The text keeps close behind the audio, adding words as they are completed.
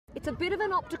it's a bit of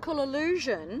an optical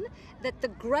illusion that the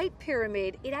Great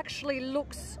Pyramid, it actually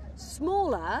looks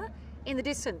smaller in the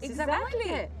distance. Exactly. Is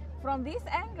that right? From this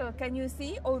angle, can you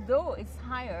see, although it's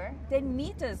higher, 10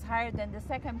 meters higher than the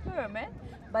second pyramid,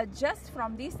 but just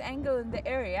from this angle in the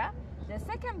area, the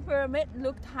second pyramid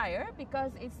looked higher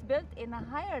because it's built in a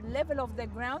higher level of the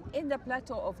ground in the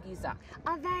plateau of Giza.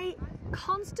 Are they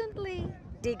constantly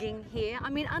digging here?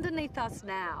 I mean, underneath us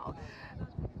now,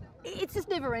 it's just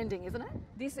never ending, isn't it?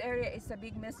 This area is a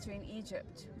big mystery in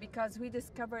Egypt because we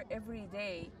discover every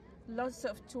day lots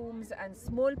of tombs and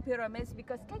small pyramids,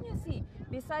 because can you see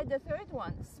beside the third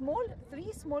one,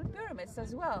 three small pyramids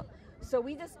as well. So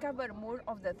we discover more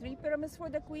of the 3 pyramids for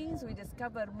the queens, we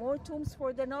discover more tombs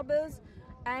for the nobles,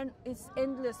 and it's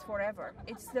endless forever.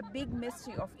 It's the big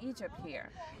mystery of Egypt here.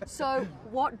 So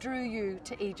what drew you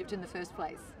to Egypt in the first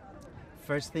place?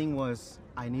 First thing was,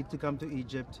 I need to come to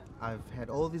Egypt. I've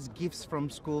had all these gifts from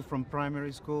school, from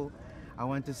primary school. I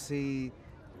want to see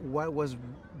what was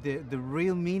the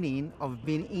real meaning of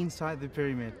being inside the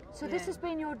pyramid. So this has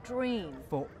been your dream?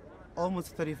 For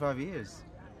almost 35 years.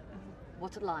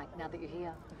 What's it like now that you're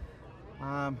here?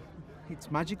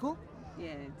 It's magical.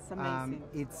 Yeah, it's amazing.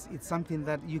 It's something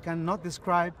that you cannot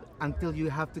describe until you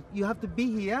have to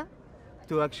be here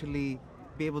to actually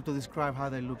be able to describe how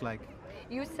they look like.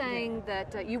 You were saying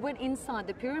that you went inside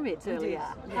the pyramids earlier.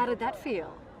 Yeah. How did that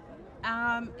feel?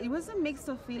 It was a mix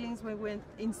of feelings when we went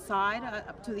inside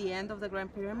up to the end of the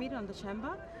Grand Pyramid on the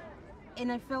chamber,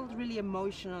 and I felt really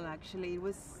emotional. Actually, it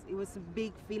was a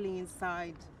big feeling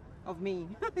inside of me.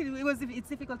 It's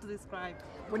difficult to describe.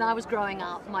 When I was growing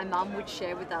up, my mum would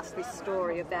share with us this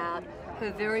story about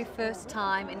her very first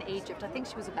time in Egypt. I think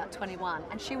she was about 21,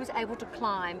 and she was able to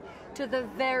climb to the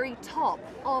very top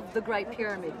of the Great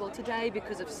Pyramid. Well, today,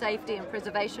 because of safety and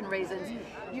preservation reasons,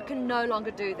 you can no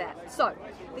longer do that. So,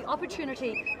 the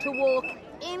opportunity to walk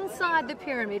inside the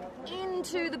pyramid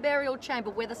into the burial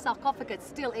chamber where the sarcophagus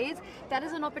still is, that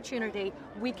is an opportunity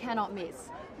we cannot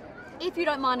miss. If you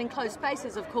don't mind enclosed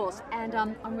spaces, of course, and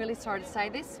I'm really sorry to say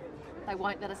this, they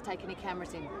won't let us take any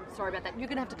cameras in. Sorry about that. You're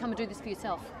going to have to come and do this for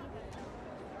yourself.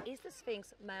 Is the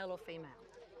Sphinx male or female?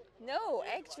 No,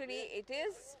 actually it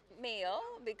is male,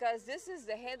 because this is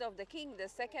the head of the king, the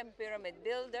second pyramid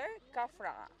builder,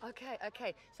 Khafra.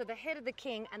 Okay. So the head of the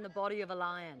king and the body of a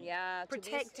lion. Yeah,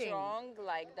 protecting. To be strong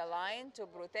like the lion, to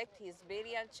protect his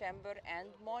burial chamber and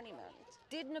monument.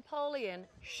 Did Napoleon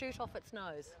shoot off its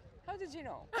nose? How did you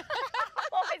know?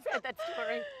 Always heard that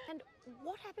story. And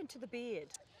what happened to the beard?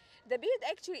 The beard,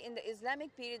 actually, in the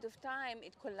Islamic period of time,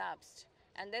 it collapsed.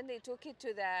 And then they took it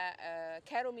to the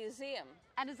Cairo Museum.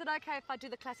 And is it okay if I do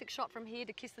the classic shot from here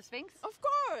to kiss the Sphinx? Of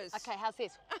course. Okay, how's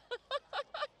this?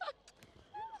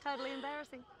 Totally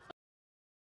embarrassing.